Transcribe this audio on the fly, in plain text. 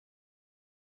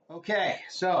Okay,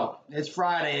 so it's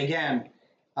Friday again.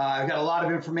 I've got a lot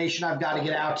of information I've got to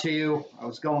get out to you. I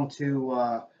was going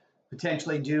to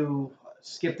potentially do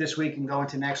skip this week and go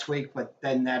into next week, but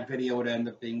then that video would end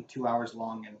up being 2 hours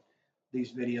long, and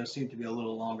these videos seem to be a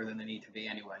little longer than they need to be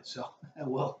anyway. So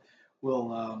we'll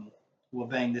we'll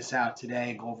bang this out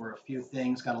today. Go over a few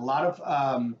things. Got a lot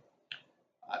of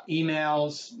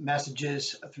emails,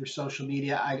 messages through social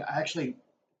media. I actually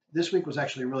this week was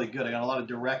actually really good. I got a lot of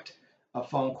direct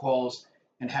phone calls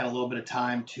and had a little bit of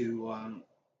time to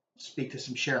speak to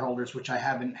some shareholders, which I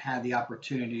haven't had the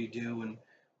opportunity to do. And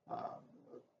uh,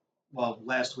 well,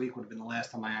 last week would have been the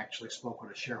last time I actually spoke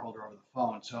with a shareholder over the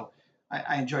phone. So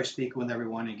I enjoy speaking with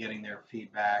everyone and getting their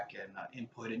feedback and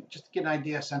input, and just to get an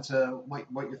idea, a sense of what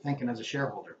you're thinking as a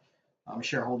shareholder. I'm a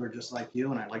shareholder just like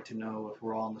you, and I'd like to know if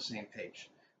we're all on the same page,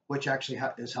 which actually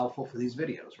is helpful for these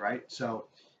videos, right? So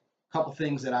a couple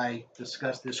things that I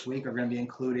discussed this week are going to be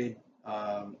included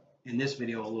in this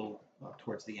video a little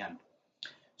towards the end.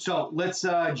 So let's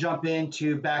jump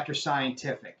into Bacter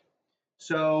Scientific.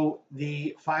 So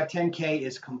the 510K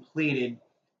is completed.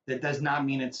 That does not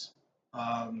mean it's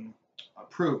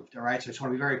approved, all right? So I just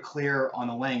want to be very clear on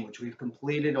the language. We've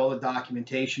completed all the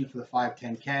documentation for the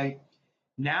 510K.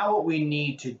 Now what we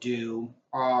need to do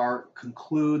are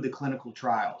conclude the clinical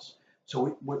trials.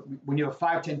 So when you have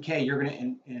 510K, you're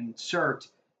going to insert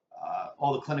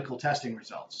all the clinical testing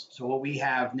results. So what we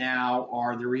have now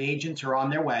are the reagents are on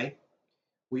their way.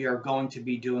 We are going to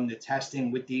be doing the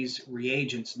testing with these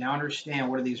reagents. Now understand,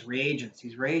 what are these reagents?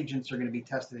 These reagents are going to be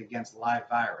tested against live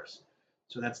virus.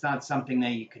 So that's not something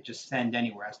that you could just send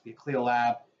anywhere. It has to be a CLIA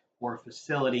lab or a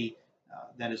facility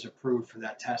that is approved for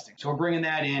that testing. So we're bringing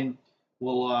that in.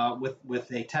 We'll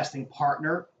with a testing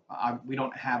partner. We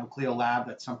don't have a CLIA lab.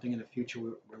 That's something in the future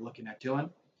we're looking at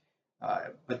doing.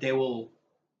 But they will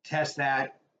test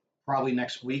that probably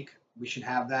next week. We should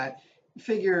have that.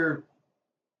 Figure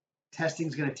testing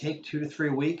is going to take 2 to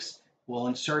 3 weeks. We'll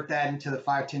insert that into the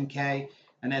 510K,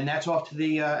 and then that's off to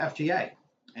the FDA.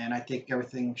 And I think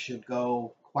everything should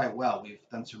go quite well. We've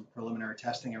done some preliminary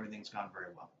testing. Everything's gone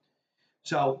very well.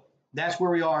 So that's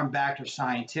where we are in Bacter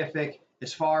Scientific.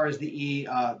 As far as the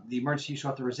emergency use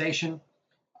authorization,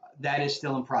 that is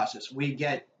still in process. We're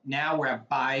at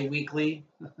bi-weekly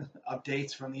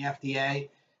updates from the FDA,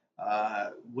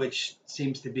 which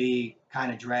seems to be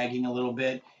kind of dragging a little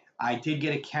bit. I did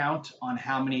get a count on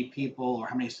how many people or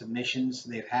how many submissions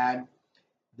they've had.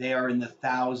 They are in the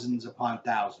thousands upon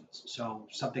thousands. So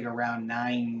something around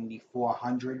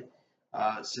 9,400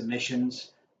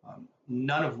 submissions,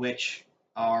 none of which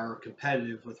are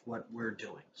competitive with what we're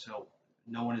doing. So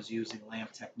no one is using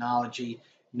LAMP technology.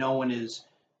 No one is,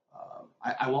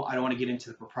 I don't want to get into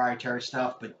the proprietary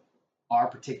stuff, but our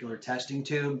particular testing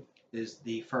tube is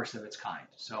the first of its kind.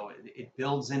 So it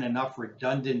builds in enough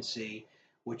redundancy,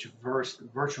 which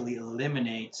virtually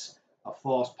eliminates a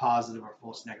false positive or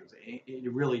false negative.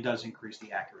 It really does increase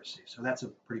the accuracy. So that's a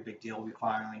pretty big deal. We'll be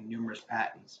filing numerous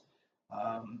patents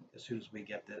as soon as we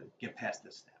get past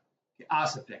this step. Okay,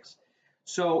 Ossifix.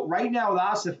 So right now with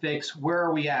Ossifix, where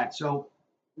are we at? So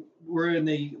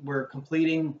we're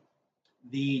completing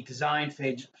the design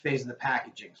phase of the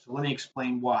packaging. So let me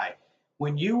explain why.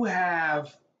 When you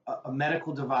have a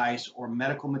medical device or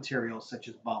medical material such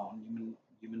as bone,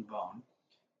 human bone,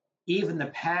 even the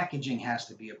packaging has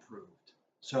to be approved.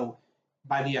 So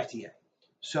by the FDA.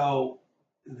 So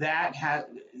that has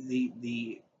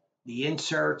the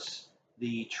inserts,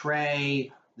 the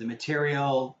tray, the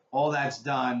material, all that's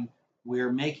done.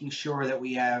 We're making sure that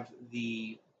we have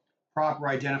the proper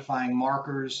identifying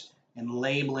markers and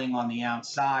labeling on the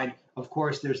outside. Of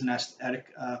course, there's an aesthetic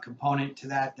component to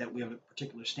that we have a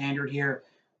particular standard here.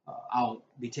 I'll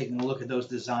be taking a look at those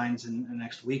designs in the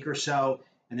next week or so,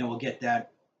 and then we'll get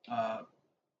that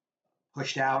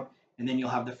pushed out, and then you'll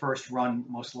have the first run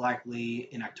most likely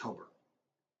in October.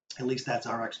 At least that's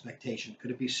our expectation.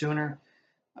 Could it be sooner?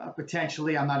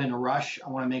 Potentially. I'm not in a rush. I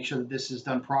want to make sure that this is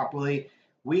done properly.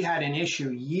 We had an issue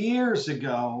years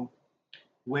ago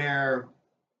where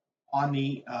on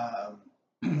the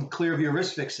Clearview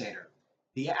wrist fixator,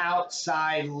 the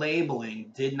outside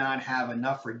labeling did not have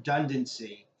enough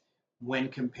redundancy when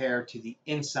compared to the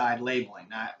inside labeling.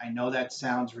 Now, I know that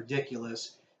sounds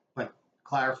ridiculous, but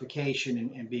clarification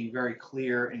and being very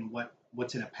clear in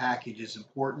what's in a package is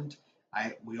important.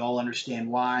 We all understand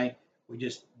why. We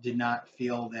just did not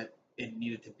feel that it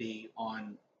needed to be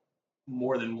on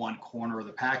more than one corner of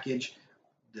the package.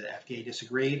 The FDA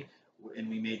disagreed, and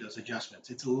we made those adjustments.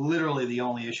 It's literally the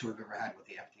only issue we've ever had with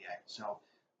the FDA. So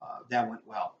that went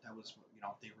well. That was,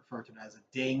 they referred to it as a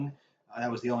ding.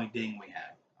 That was the only ding we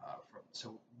had.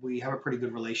 So we have a pretty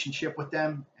good relationship with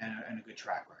them and a good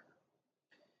track record.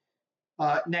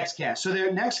 Nextcast. So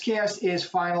their Nextcast is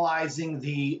finalizing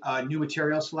the new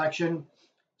material selection.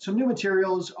 Some new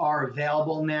materials are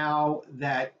available now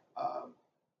that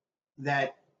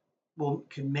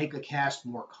can make a cast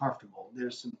more comfortable.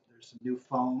 There's some new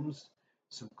foams,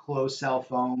 some closed cell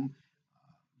foam.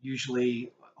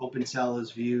 Usually, open cell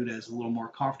is viewed as a little more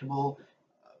comfortable,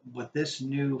 but this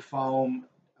new foam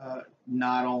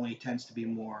not only tends to be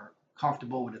more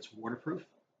comfortable, but it's waterproof,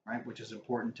 right, which is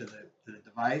important to the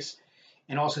device,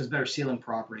 and also has better sealing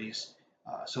properties,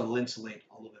 so it'll insulate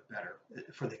a little bit better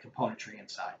for the componentry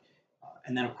inside.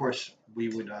 And then, of course, we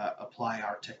would apply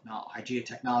our Hygieia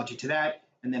technology to that,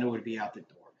 and then it would be out the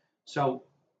door. So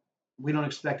we don't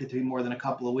expect it to be more than a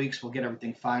couple of weeks. We'll get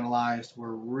everything finalized.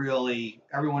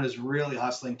 Everyone is really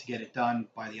hustling to get it done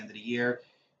by the end of the year.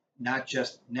 Not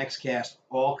just Nextcast,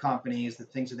 all companies, the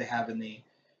things that they have in the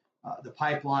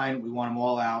pipeline, we want them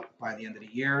all out by the end of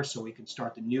the year so we can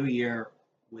start the new year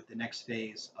with the next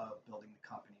phase of building the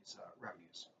company's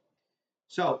revenues.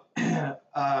 So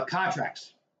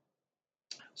contracts.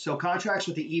 So contracts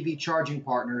with the EV charging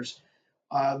partners,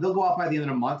 they'll go out by the end of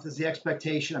the month is the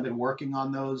expectation. I've been working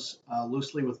on those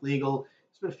loosely with legal.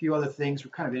 There's been a few other things.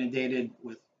 We're kind of inundated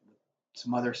with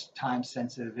some other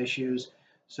time-sensitive issues.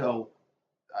 So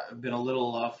I've been a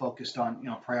little focused on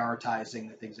prioritizing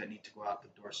the things that need to go out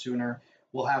the door sooner.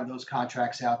 We'll have those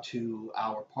contracts out to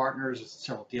our partners,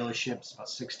 several dealerships, about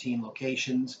 16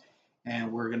 locations,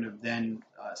 and we're going to then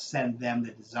send them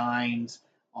the designs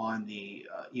on the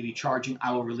EV charging.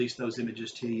 I will release those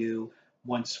images to you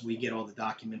once we get all the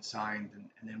documents signed,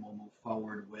 and then we'll move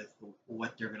forward with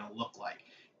what they're going to look like.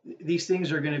 These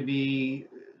things are going to be,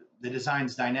 the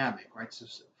design's dynamic, right? So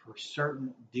for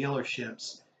certain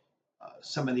dealerships,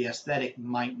 some of the aesthetic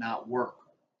might not work,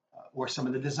 or some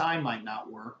of the design might not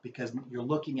work because you're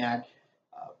looking at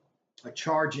a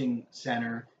charging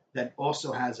center that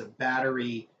also has a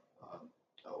battery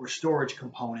or storage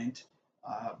component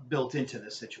built into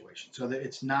this situation. So that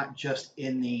it's not just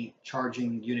in the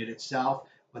charging unit itself,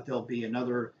 but there'll be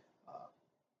another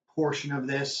portion of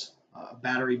this,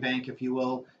 battery bank, if you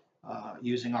will,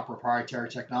 using our proprietary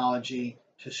technology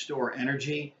to store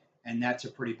energy, and that's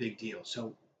a pretty big deal.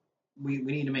 So we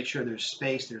need to make sure there's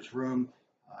space, there's room,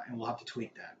 and we'll have to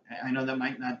tweak that. I know that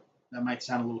might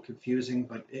sound a little confusing,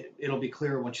 but it'll be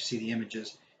clearer once you see the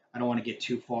images. I don't want to get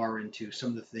too far into some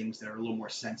of the things that are a little more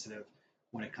sensitive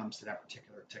when it comes to that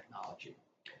particular technology.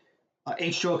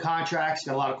 H2O contracts,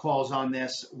 got a lot of calls on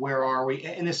this. Where are we?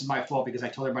 And this is my fault because I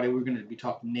told everybody we were going to be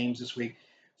talking names this week.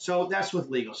 So that's with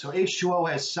legal. So H2O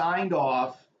has signed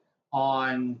off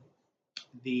on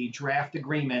the draft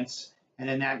agreements, and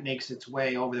then that makes its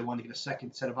way over. They want to get a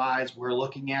second set of eyes. We're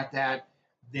looking at that.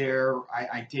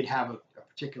 I did have a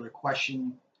particular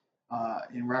question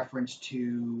in reference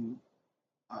to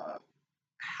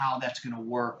how that's going to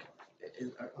work.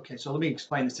 Okay, so let me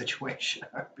explain the situation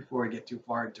before we get too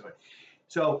far into it.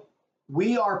 So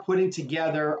we are putting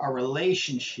together a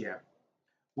relationship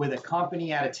with a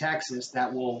company out of Texas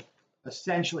that will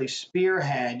essentially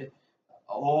spearhead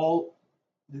all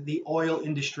the oil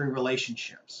industry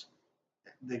relationships.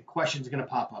 The question is going to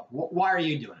pop up. Why are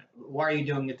you doing it? Why are you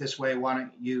doing it this way? Why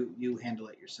don't you handle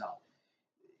it yourself?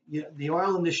 The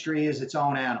oil industry is its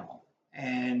own animal,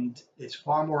 and it's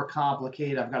far more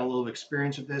complicated. I've got a little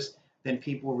experience with this than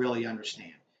people really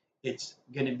understand. It's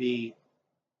going to be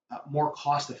more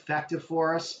cost effective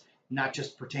for us, not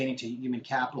just pertaining to human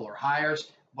capital or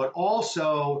hires, but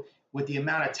also with the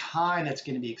amount of time that's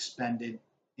going to be expended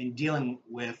in dealing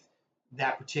with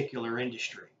that particular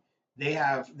industry. They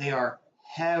are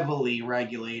heavily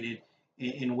regulated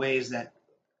in ways that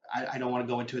I don't want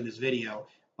to go into in this video,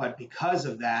 but because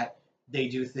of that, they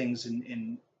do things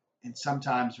in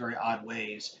sometimes very odd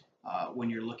ways when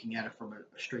you're looking at it from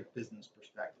a straight business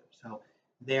perspective. So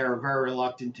they're very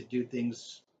reluctant to do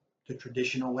things the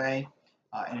traditional way,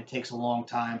 and it takes a long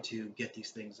time to get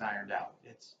these things ironed out.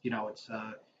 It's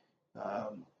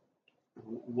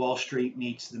Wall Street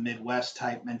meets the Midwest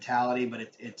type mentality, but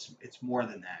it's more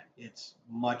than that. It's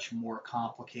much more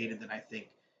complicated than I think.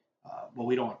 Well,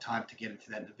 we don't have time to get into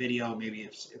that in the video. Maybe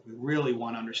if we really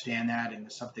want to understand that and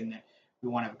it's something that we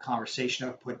want to have a conversation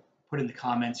of, put in the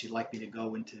comments you'd like me to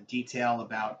go into detail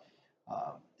about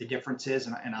the differences,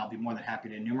 and I'll be more than happy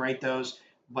to enumerate those.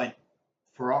 But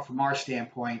from our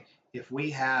standpoint, if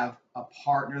we have a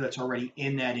partner that's already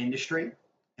in that industry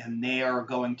and they are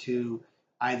going to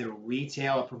either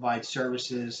retail or provide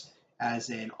services as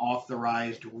an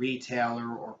authorized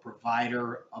retailer or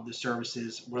provider of the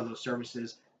services, what are those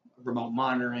services? Remote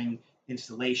monitoring,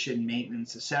 installation,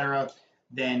 maintenance, etc.,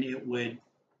 then it would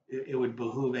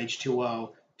behoove H2O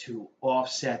to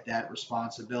offset that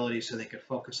responsibility so they could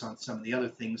focus on some of the other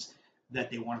things that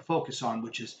they want to focus on,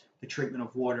 which is the treatment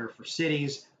of water for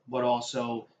cities, but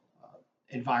also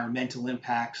environmental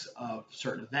impacts of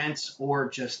certain events or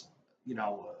just,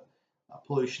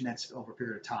 pollution that's over a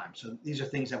period of time. So these are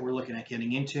things that we're looking at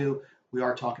getting into. We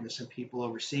are talking to some people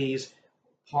overseas.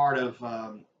 Part of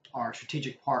our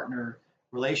strategic partner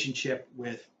relationship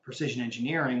with Precision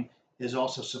Engineering is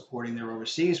also supporting their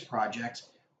overseas projects,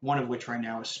 one of which right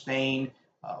now is Spain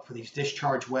for these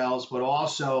discharge wells, but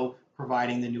also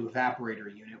providing the new evaporator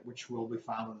unit, which will be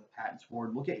filed on the patents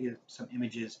board. We'll get you some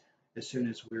images as soon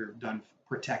as we're done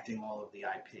protecting all of the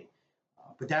IP.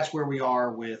 But that's where we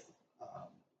are with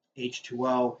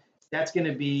H2O. That's going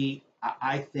to be,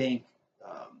 I think,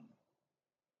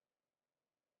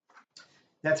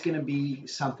 that's going to be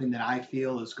something that I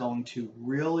feel is going to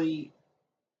really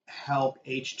help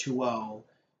H2O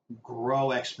grow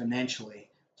exponentially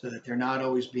so that they're not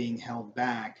always being held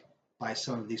back by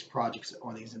some of these projects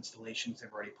or these installations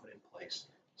they've already put in place.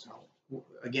 So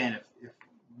again, if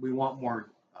we want more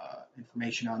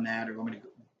information on that or want me to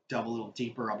delve a little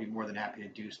deeper, I'll be more than happy to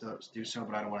do so,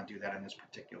 but I don't want to do that in this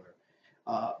particular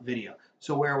video.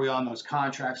 So where are we on those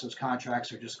contracts? Those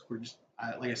contracts are we're just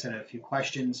like I said, I had a few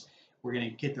questions. We're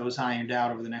going to get those ironed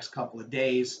out over the next couple of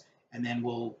days, and then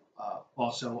we'll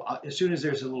also, as soon as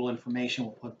there's a little information,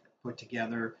 we'll put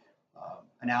together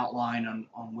an outline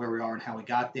on where we are and how we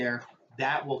got there.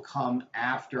 That will come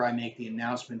after I make the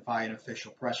announcement via an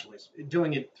official press release.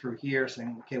 Doing it through here,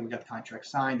 saying, okay, we got the contract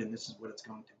signed and this is what it's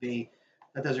going to be,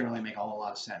 that doesn't really make a whole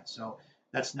lot of sense. So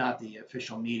that's not the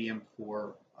official medium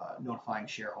for notifying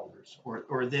shareholders,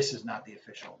 or this is not the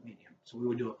official medium. So we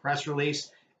would do a press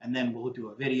release, and then we'll do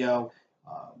a video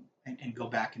and go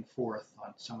back and forth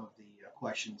on some of the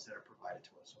questions that are provided to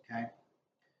us, okay?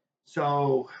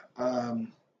 So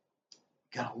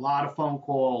got a lot of phone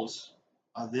calls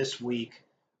this week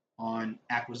on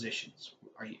acquisitions.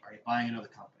 Are you buying another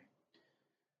company?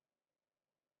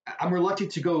 I'm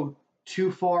reluctant to go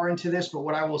too far into this, but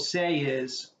what I will say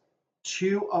is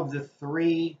 2 of the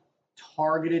 3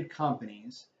 targeted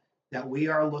companies that we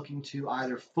are looking to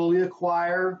either fully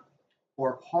acquire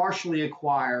or partially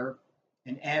acquire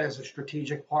and add as a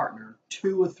strategic partner,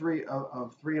 2 or 3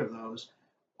 of 3 of those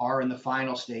are in the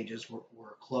final stages.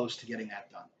 We're close to getting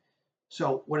that done.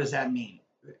 So what does that mean?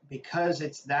 Because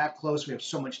it's that close, we have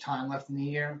so much time left in the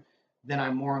year, then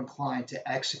I'm more inclined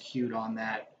to execute on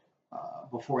that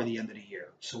before the end of the year.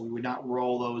 So we would not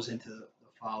roll those into the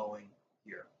following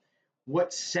year.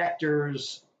 What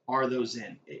sectors are those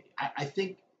in? I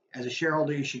think as a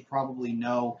shareholder, you should probably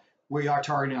know we are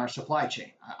targeting our supply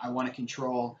chain. I want to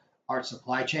control our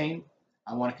supply chain.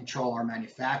 I want to control our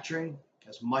manufacturing,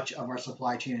 as much of our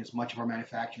supply chain, as much of our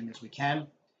manufacturing as we can.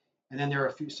 And then there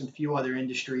are some few other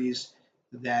industries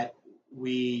that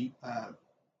we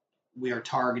are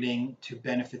targeting to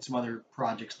benefit some other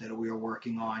projects that we are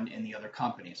working on in the other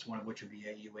companies, one of which would be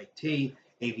UAT.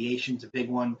 Aviation's a big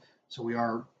one, so we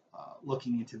are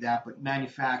looking into that. But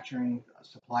manufacturing,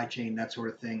 supply chain, that sort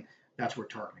of thing, that's what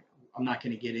we're targeting. I'm not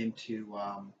going to get into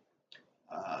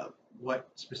what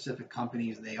specific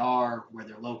companies they are, where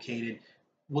they're located.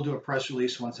 We'll do a press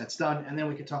release once that's done, and then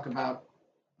we can talk about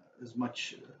as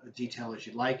much detail as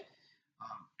you'd like.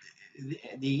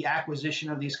 The acquisition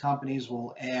of these companies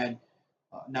will add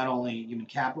not only human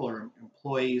capital or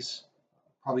employees,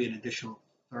 probably an additional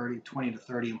 20 to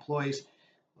 30 employees,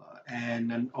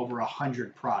 and then over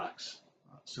 100 products.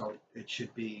 So it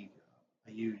should be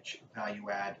a huge value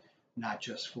add, not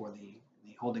just for the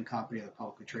holding company, the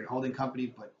publicly traded holding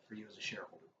company, but for you as a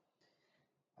shareholder.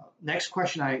 Next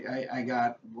question I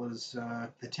got was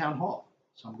the town hall.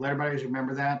 So I'm glad everybody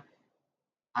remember that.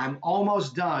 I'm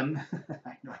almost done.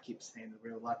 I know I keep saying there's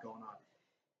really a lot going on.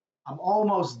 I'm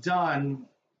almost done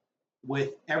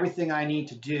with everything I need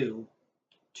to do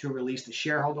to release the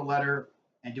shareholder letter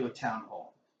and do a town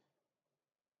hall.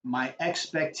 My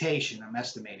expectation, I'm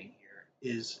estimating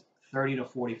here, is 30 to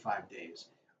 45 days.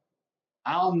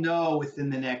 I'll know within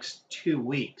the next 2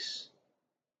 weeks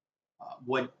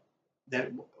what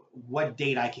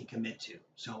date I can commit to.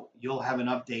 So you'll have an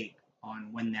update on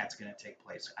when that's going to take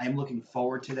place. I'm looking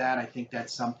forward to that. I think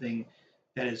that's something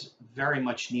that is very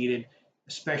much needed,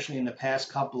 especially in the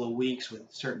past couple of weeks with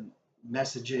certain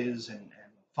messages and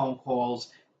phone calls.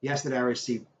 Yesterday, I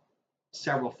received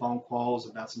several phone calls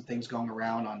about some things going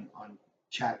around on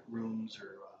chat rooms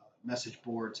or message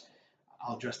boards.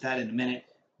 I'll address that in a minute.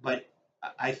 But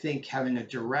I think having a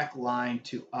direct line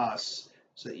to us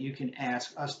so that you can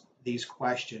ask us these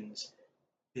questions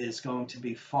is going to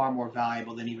be far more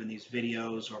valuable than even these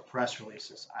videos or press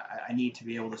releases. I need to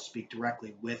be able to speak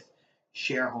directly with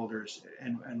shareholders,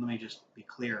 and let me just be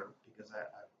clear because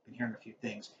I've been hearing a few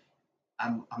things.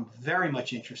 I'm very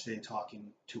much interested in talking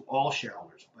to all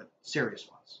shareholders, but serious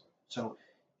ones. So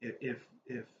if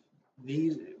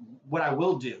these, what I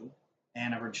will do,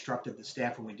 and I've instructed the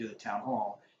staff when we do the town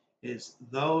hall, is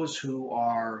those who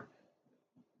are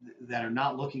that are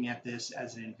not looking at this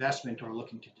as an investment or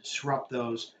looking to disrupt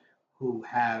those who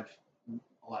have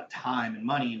a lot of time and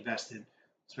money invested,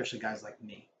 especially guys like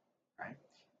me, right?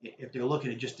 If they're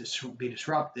looking to just be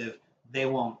disruptive, they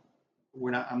won't.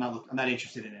 We're not. I'm not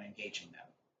interested in engaging them.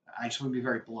 I just want to be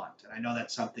very blunt, and I know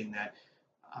that's something that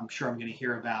I'm sure I'm going to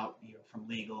hear about from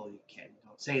legal. You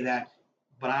don't say that,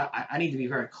 but I need to be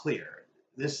very clear.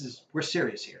 We're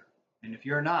serious here, and if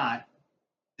you're not,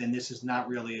 then this is not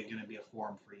really going to be a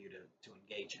forum for you to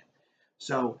engage in.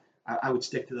 So I would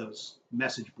stick to those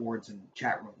message boards and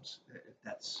chat rooms if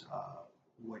that's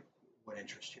what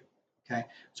interests you. Okay,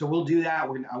 so we'll do that.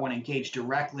 I want to engage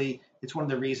directly. It's one of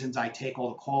the reasons I take all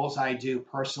the calls I do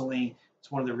personally. It's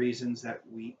one of the reasons that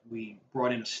we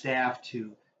brought in a staff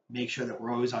to make sure that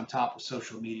we're always on top of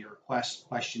social media requests,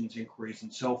 questions, inquiries,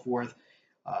 and so forth.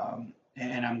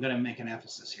 And I'm going to make an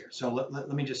emphasis here. So let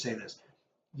me just say this.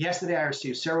 Yesterday, I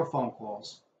received several phone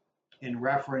calls in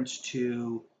reference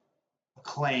to a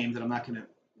claim that I'm not going to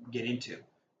get into.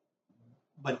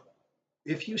 But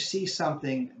if you see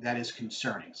something that is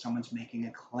concerning, someone's making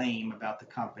a claim about the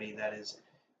company that is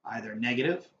either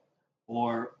negative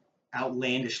or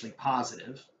outlandishly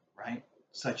positive, right?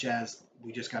 Such as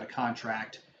we just got a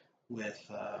contract with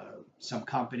some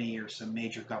company or some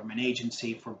major government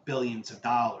agency for billions of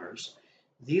dollars.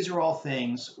 These are all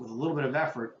things with a little bit of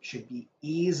effort should be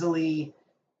easily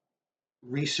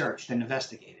researched and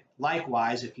investigated.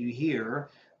 Likewise, if you hear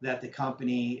that the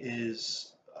company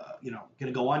is going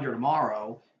to go under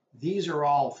tomorrow, these are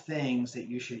all things that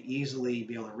you should easily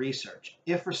be able to research.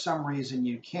 If for some reason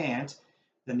you can't,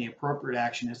 then the appropriate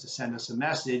action is to send us a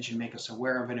message and make us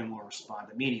aware of it, and we'll respond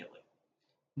immediately.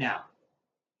 Now,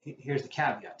 here's the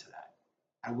caveat to that.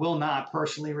 I will not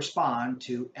personally respond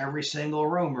to every single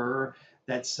rumor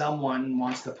that someone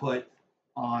wants to put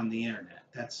on the internet.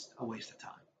 That's a waste of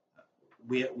time.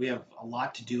 We have a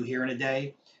lot to do here in a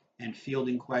day, and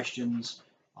fielding questions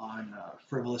on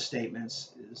frivolous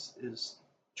statements is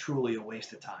truly a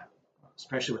waste of time,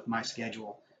 especially with my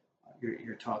schedule.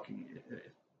 You're talking, if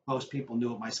most people knew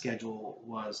what my schedule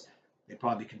was, they'd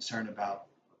probably be concerned about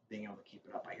being able to keep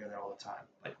it up. I hear that all the time,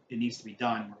 but it needs to be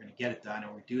done. We're going to get it done,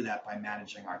 and we do that by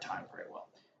managing our time very well.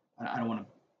 I don't want to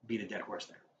beat a dead horse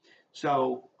there.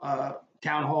 So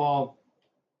town hall,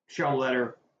 shareholder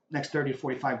letter, next 30 to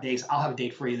 45 days, I'll have a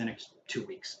date for you the next 2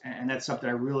 weeks. And that's something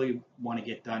I really want to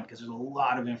get done because there's a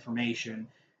lot of information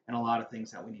and a lot of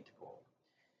things that we need to go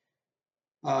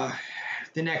over.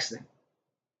 The next thing,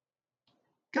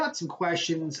 got some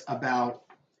questions about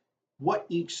what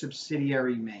each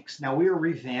subsidiary makes. Now, we are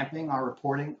revamping our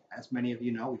reporting. As many of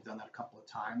you know, we've done that a couple of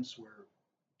times. We're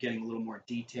getting a little more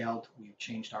detailed. We've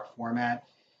changed our format.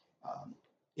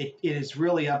 It is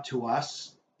really up to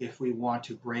us if we want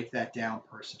to break that down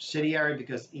per subsidiary,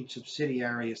 because each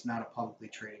subsidiary is not a publicly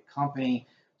traded company,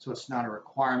 so it's not a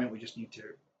requirement. We just need to,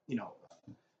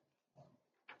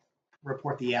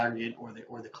 report the aggregate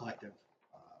or the collective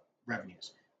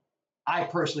revenues. I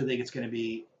personally think it's going to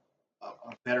be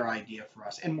a better idea for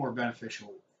us and more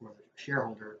beneficial for the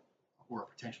shareholder or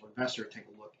potential investor to take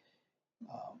a look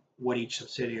what each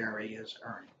subsidiary is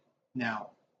earning. Now,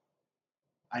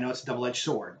 I know it's a double-edged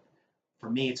sword. For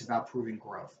me, it's about proving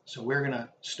growth. So we're going to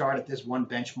start at this one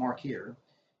benchmark here.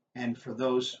 And for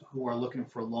those who are looking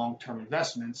for long-term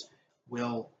investments,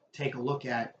 we'll take a look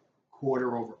at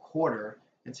quarter over quarter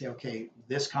and say, okay,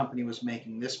 this company was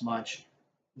making this much.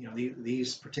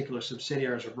 These particular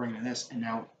subsidiaries are bringing this, and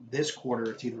now this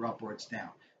quarter it's either up or it's down.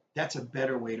 That's a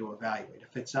better way to evaluate.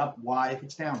 If it's up, why? If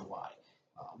it's down, why?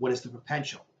 What is the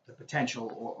potential?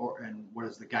 And what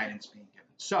is the guidance being given?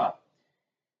 So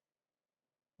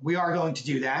we are going to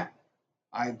do that.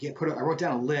 I wrote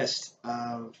down a list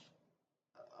of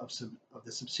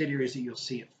the subsidiaries that you'll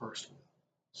see at first.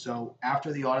 So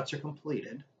after the audits are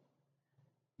completed,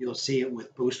 you'll see it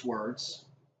with Boost Words.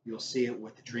 You'll see it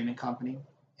with the Dreaming Company,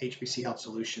 HBC Health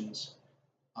Solutions,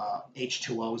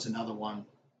 H2O is another one,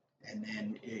 and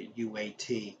then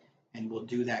UAT. And we'll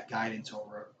do that guidance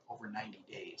over 90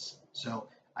 days. So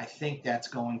I think that's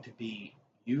going to be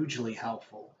hugely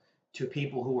helpful to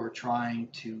people who are trying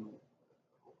to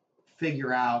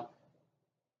figure out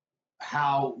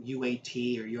how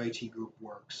UAT or UAT Group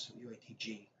works,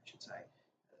 UATG, I should say,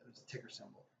 it's a ticker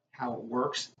symbol, how it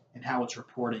works and how it's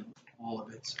reporting all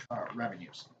of its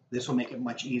revenues. This will make it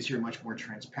much easier, much more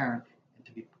transparent, and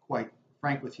to be quite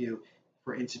frank with you,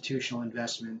 for institutional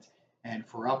investment and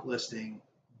for uplisting,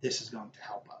 this is going to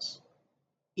help us.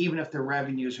 Even if the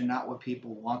revenues are not what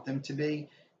people want them to be,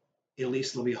 at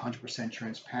least they'll be 100%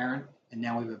 transparent. And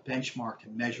now we have a benchmark to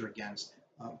measure against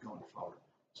going forward.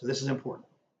 So this is important.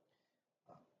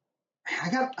 I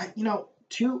don't know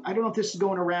if this is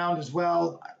going around as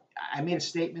well. I made a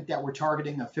statement that we're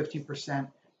targeting a 15%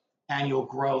 annual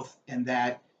growth, and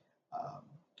that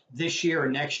this year or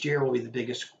next year will be the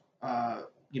biggest,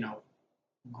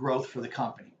 growth for the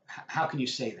company. How can you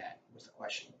say that? Was the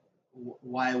question.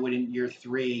 Why wouldn't year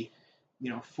 3,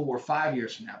 4 or 5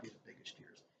 years from now be the biggest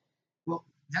years? Well,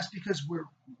 that's because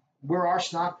where our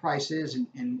stock price is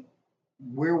and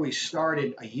where we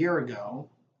started a year ago.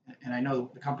 And I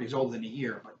know the company's older than a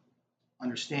year, but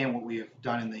understand what we have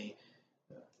done in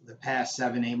the past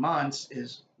 7-8 months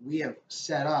is we have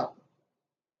set up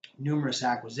numerous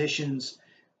acquisitions,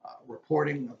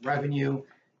 reporting of revenue,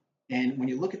 and when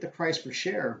you look at the price per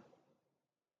share,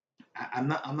 I'm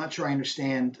not sure I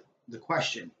understand the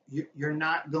question. You're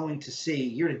not going to see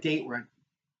year to date we're at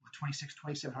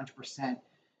 2,700%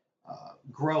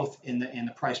 growth in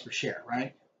the price per share,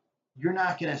 right? You're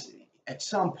not going to at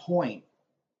some point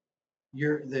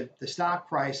the stock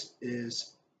price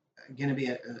is going to be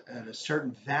at a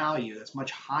certain value that's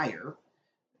much higher,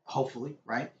 hopefully,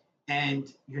 right?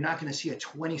 And you're not going to see a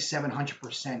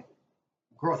 2,700%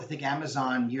 growth. I think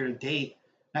Amazon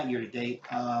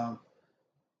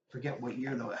forget what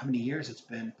year though, how many years it's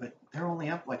been, but they're only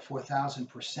up like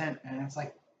 4,000%, and it's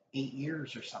like 8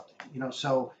 years or something,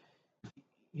 So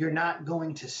you're not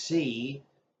going to see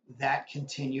that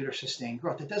continued or sustained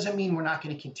growth. That doesn't mean we're not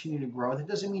going to continue to grow. That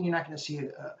doesn't mean you're not going to see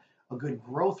a good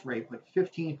growth rate, but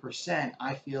 15%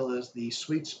 I feel is the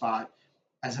sweet spot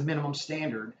as a minimum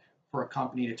standard for a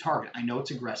company to target. I know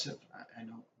it's aggressive. I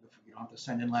know you don't have to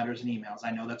send in letters and emails.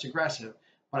 I know that's aggressive,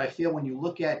 but I feel when you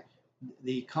look at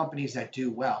the companies that do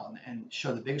well and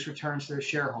show the biggest returns to their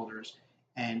shareholders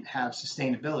and have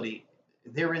sustainability,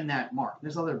 they're in that mark.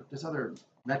 There's other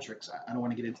metrics. I don't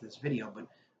want to get into this video, but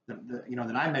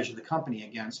that I measure the company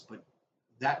against, but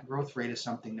that growth rate is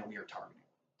something that we are targeting.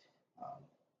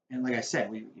 And like I said,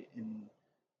 we in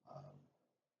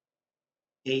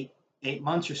 8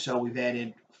 months or so, we've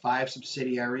added 5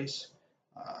 subsidiaries.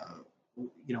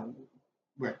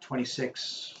 We're at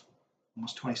 26,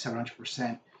 almost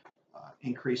 2,700%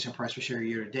 increase in price per share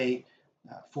year to date,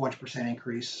 400%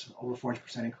 increase, over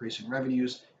 400% increase in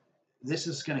revenues. This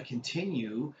is going to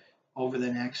continue over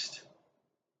the next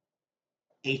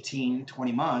 18,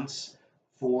 20 months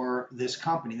for this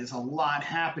company. There's a lot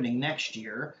happening next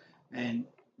year, and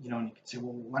you can say,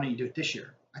 well, why don't you do it this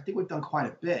year? I think we've done quite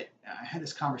a bit. I had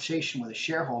this conversation with a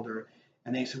shareholder,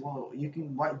 and they said, well, you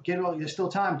can get it all. There's still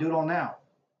time. Do it all now.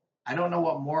 I don't know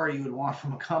what more you would want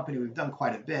from a company. We've done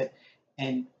quite a bit,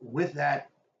 and with that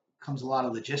comes a lot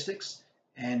of logistics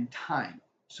and time.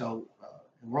 So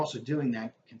and we're also doing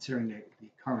that considering the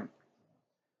current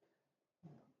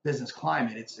business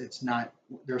climate. It's not.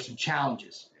 There are some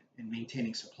challenges in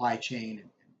maintaining supply chain and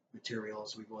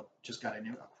materials. We've just got a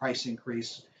price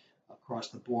increase across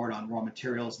the board on raw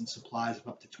materials and supplies of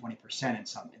up to 20% in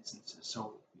some instances.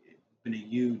 So it's been a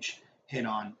huge hit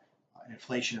on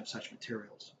inflation of such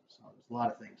materials. So there's a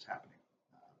lot of things happening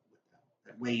with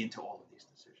that weigh into all of these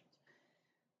decisions.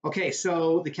 Okay,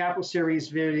 so the Capital Series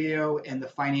video and the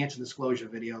financial disclosure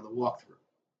video, the walkthrough.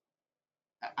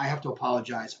 I have to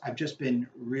apologize. I've just been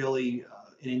really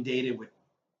inundated with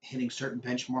hitting certain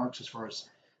benchmarks as far as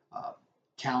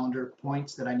calendar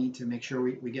points that I need to make sure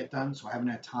we get done. So I haven't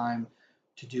had time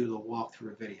to do the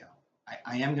walkthrough video.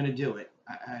 I am going to do it.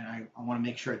 I want to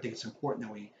make sure. I think it's important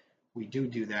that we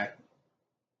do that,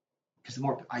 because the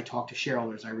more I talk to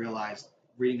shareholders, I realize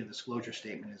reading a disclosure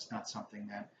statement is not something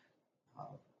that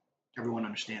everyone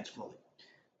understands fully.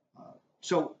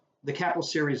 So the Capital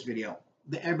Series video,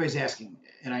 everybody's asking,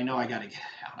 and I know I got to get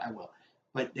it out. I will.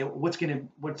 But what's going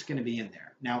to be in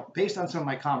there? Now, based on some of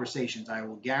my conversations, I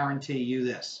will guarantee you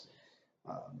this.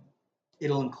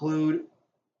 It'll include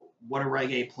what a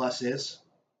Reg A Plus is,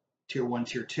 Tier 1,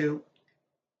 Tier 2.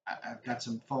 I've got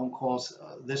some phone calls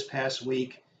this past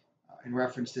week in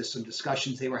reference to some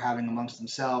discussions they were having amongst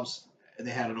themselves.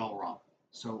 They had it all wrong.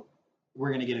 So we're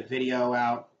going to get a video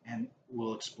out, and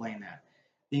we'll explain that.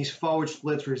 These forward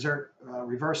splits,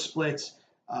 reverse splits,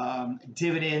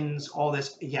 dividends, all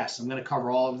this. Yes, I'm going to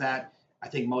cover all of that. I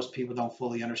think most people don't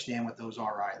fully understand what those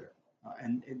are either.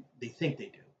 And they think they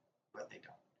do, but they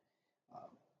don't.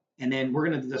 And then we're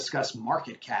going to discuss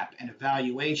market cap and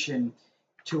evaluation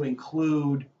to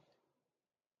include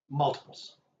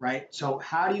multiples, right? So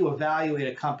how do you evaluate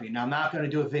a company? Now, I'm not going to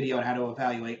do a video on how to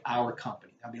evaluate our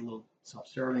company. That'd be a little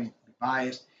self-serving, be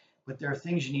biased. but there are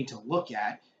things you need to look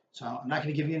at. So I'm not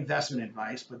going to give you investment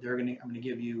advice, but I'm going to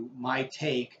give you my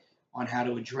take on how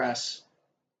to address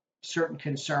certain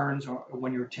concerns or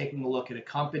when you're taking a look at a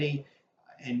company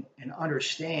and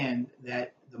understand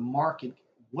that the market,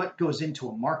 what goes into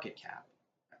a market cap.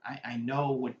 I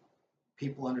know what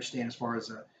people understand as far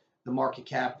as the market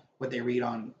cap, what they read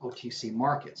on OTC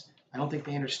markets. I don't think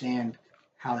they understand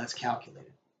how that's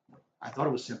calculated. I thought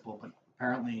it was simple, but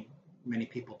apparently many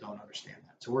people don't understand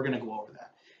that. So we're going to go over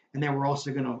that. And then we're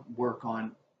also going to work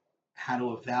on how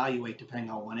to evaluate, depending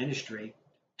on one industry,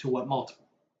 to what multiple,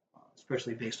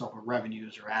 especially based off of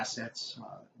revenues or assets,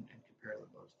 and compare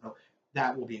those. So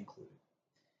that will be included.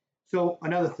 So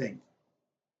another thing,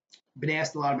 been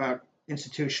asked a lot about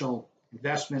institutional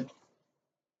investment,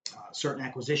 certain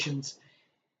acquisitions.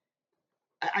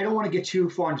 I don't want to get too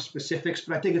far into specifics,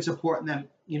 but I think it's important that,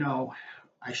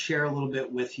 I share a little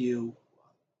bit with you.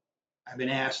 I've been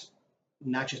asked,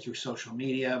 not just through social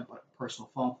media, but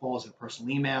personal phone calls and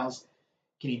personal emails.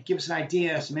 Can you give us an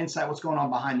idea, some insight, what's going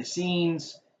on behind the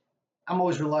scenes? I'm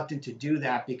always reluctant to do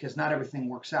that because not everything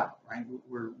works out, right?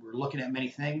 We're looking at many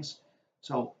things.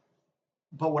 So,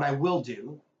 but what I will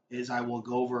do is I will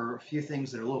go over a few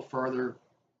things that are a little further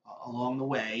along the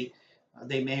way.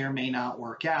 They may or may not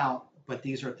work out, but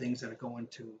these are things that are going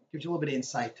to give you a little bit of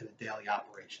insight to the daily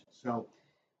operations. So,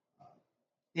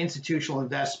 institutional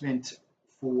investment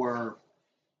for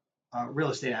real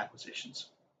estate acquisitions.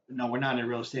 No, we're not a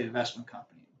real estate investment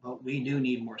company, but we do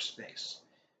need more space.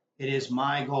 It is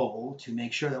my goal to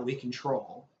make sure that we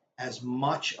control as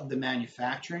much of the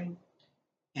manufacturing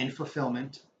and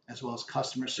fulfillment as well as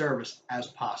customer service as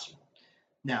possible.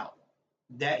 Now,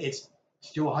 that it's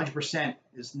to do 100%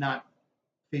 is not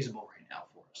feasible right now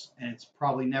for us, and it's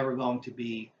probably never going to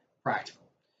be practical.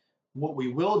 What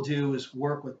we will do is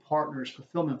work with partners,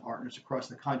 fulfillment partners across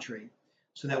the country,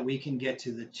 so that we can get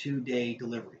to the 2-day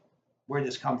delivery. Where did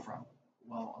this come from?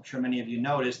 Well, I'm sure many of you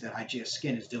noticed that Hygieia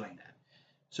Skin is doing that.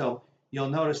 So you'll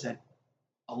notice that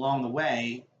along the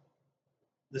way,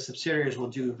 the subsidiaries will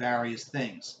do various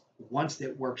things. Once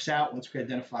it works out, once we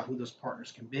identify who those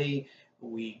partners can be,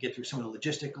 we get through some of the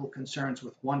logistical concerns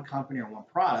with one company or one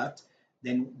product,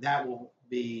 then that will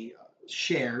be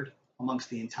shared amongst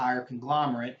the entire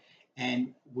conglomerate,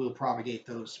 and we'll propagate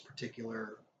those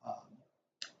particular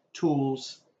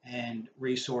tools and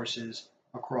resources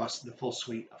across the full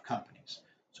suite of companies.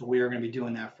 So we are going to be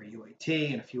doing that for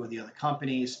UAT and a few of the other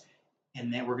companies,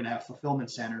 and then we're going to have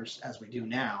fulfillment centers as we do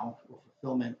now, or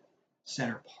fulfillment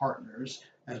center partners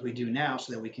as we do now,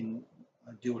 so that we can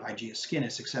do what Hygieia Skin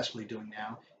is successfully doing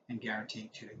now and guaranteeing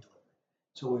 2-day delivery.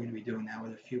 So we're going to be doing that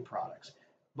with a few products.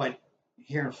 But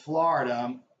here in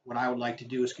Florida, what I would like to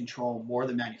do is control more of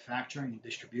the manufacturing and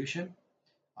distribution,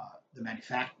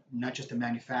 not just the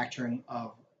manufacturing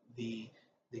of the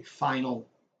final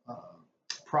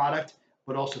product,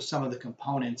 but also some of the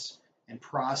components and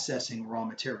processing raw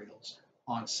materials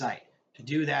on site. To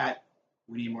do that,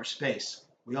 we need more space.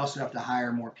 We also have to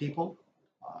hire more people.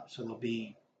 So there'll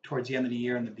be, towards the end of the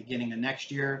year and the beginning of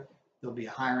next year, there'll be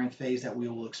a hiring phase that we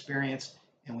will experience,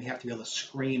 and we have to be able to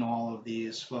screen all of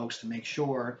these folks to make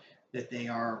sure that they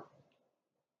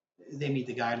meet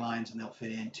the guidelines and they'll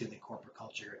fit into the corporate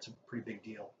culture. It's a pretty big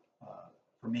deal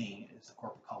for me, is the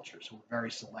corporate culture. So we're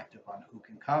very selective on who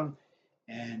can come,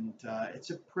 and it's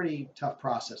a pretty tough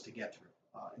process to get through.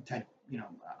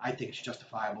 I think it's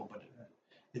justifiable, but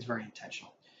it's very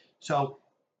intentional. So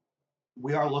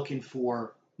we are looking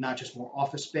for not just more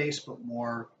office space, but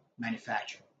more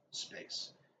manufacturing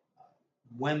space.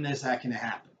 When is that going to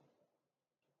happen?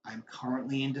 I'm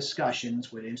currently in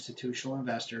discussions with institutional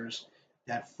investors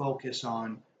that focus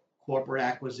on corporate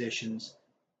acquisitions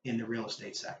in the real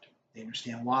estate sector. They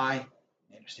understand why,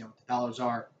 they understand what the dollars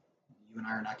are. You and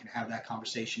I are not going to have that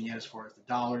conversation yet as far as the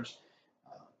dollars,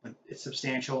 but it's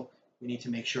substantial. We need to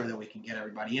make sure that we can get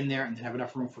everybody in there and then have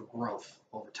enough room for growth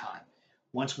over time.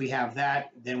 Once we have that,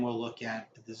 then we'll look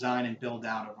at the design and build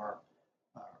out of our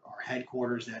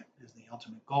headquarters. That is the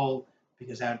ultimate goal,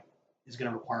 because that is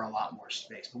going to require a lot more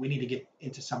space. But we need to get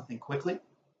into something quickly.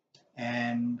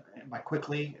 And by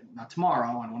quickly, not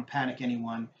tomorrow, I don't want to panic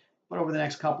anyone, but over the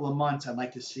next couple of months, I'd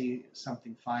like to see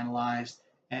something finalized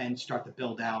and start to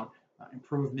build out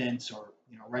improvements or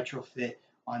retrofit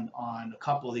on a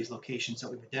couple of these locations that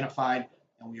we've identified,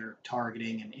 and we are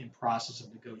targeting and in process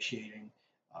of negotiating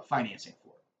financing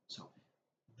for. So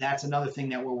that's another thing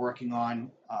that we're working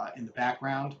on in the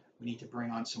background. We need to bring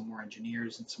on some more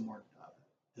engineers and some more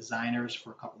designers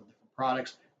for a couple of different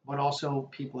products, but also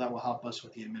people that will help us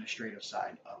with the administrative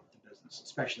side of the business,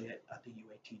 especially at the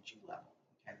UATG level.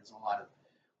 Okay, there's a lot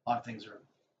of things are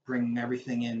bringing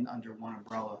everything in under one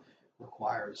umbrella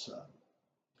requires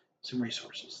some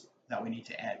resources that we need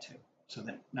to add to, so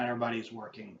that not everybody is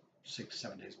working 6,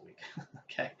 7 days a week.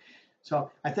 Okay, so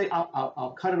I think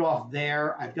I'll cut it off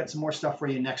there. I've got some more stuff for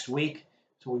you next week.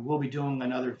 So we will be doing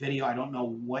another video. I don't know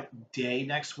what day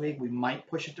next week. We might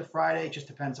push it to Friday. It just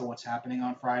depends on what's happening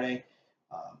on Friday.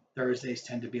 Thursdays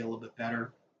tend to be a little bit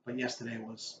better, but yesterday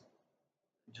was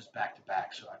just back to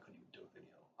back, so I couldn't even do a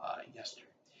video yesterday.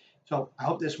 So I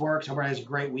hope this works. Everybody has a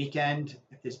great weekend.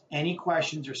 If there's any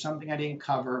questions or something I didn't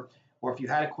cover, or if you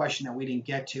had a question that we didn't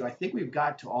get to, I think we've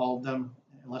got to all of them,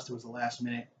 unless there was a last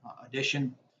minute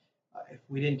addition. If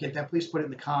we didn't get that, please put it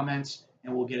in the comments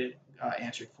and we'll get it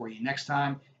answered for you next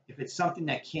time. If it's something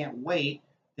that can't wait,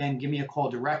 then give me a call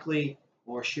directly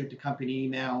or shoot the company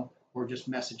email or just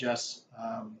message us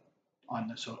on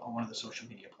one of the social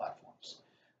media platforms.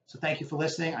 So thank you for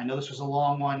listening. I know this was a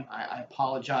long one. I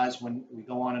apologize when we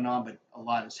go on, but a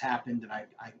lot has happened, and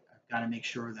I've got to make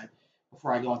sure that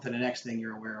before I go on to the next thing,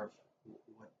 you're aware of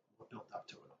what built up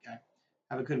to it, okay?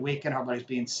 Have a good weekend. Everybody's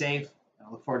being safe, and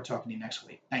I look forward to talking to you next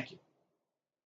week. Thank you.